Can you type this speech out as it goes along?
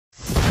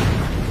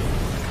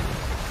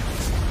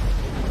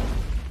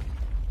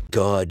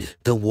God,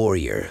 the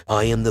warrior.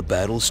 I am the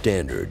battle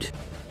standard.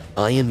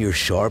 I am your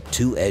sharp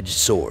two-edged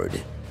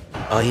sword.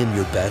 I am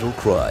your battle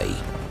cry.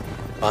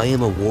 I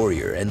am a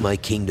warrior and my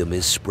kingdom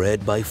is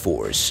spread by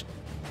force.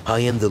 I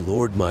am the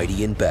Lord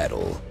mighty in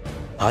battle.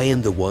 I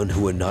am the one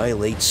who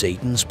annihilates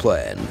Satan's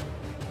plan.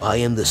 I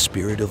am the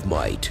spirit of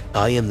might.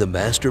 I am the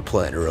master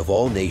planner of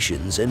all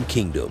nations and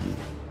kingdom.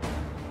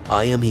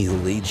 I am he who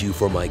leads you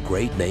for my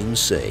great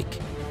name's sake.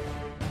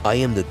 I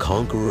am the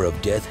conqueror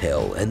of death,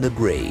 hell, and the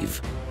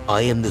grave.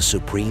 I am the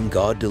supreme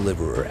God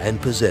deliverer and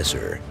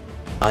possessor.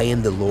 I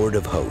am the Lord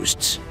of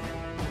hosts.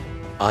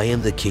 I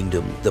am the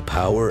kingdom, the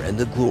power, and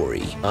the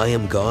glory. I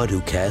am God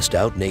who cast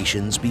out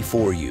nations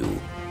before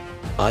you.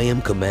 I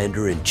am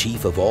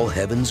commander-in-chief of all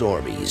heaven's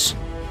armies.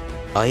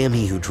 I am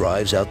he who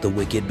drives out the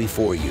wicked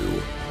before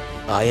you.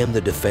 I am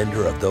the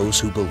defender of those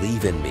who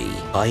believe in me.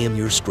 I am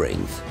your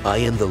strength. I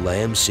am the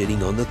Lamb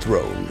sitting on the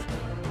throne.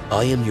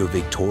 I am your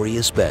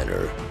victorious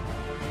banner.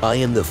 I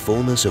am the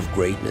fullness of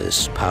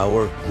greatness,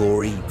 power,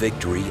 glory,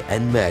 victory,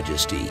 and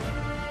majesty.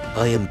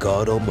 I am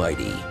God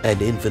Almighty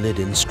and infinite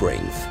in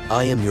strength.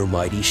 I am your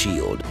mighty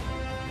shield.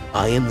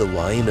 I am the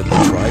Lion of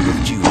the tribe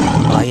of Judah.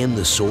 I am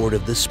the sword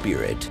of the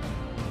Spirit.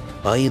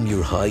 I am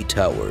your high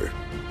tower.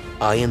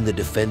 I am the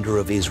defender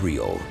of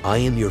Israel. I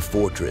am your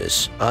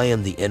fortress. I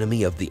am the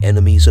enemy of the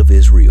enemies of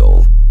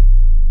Israel.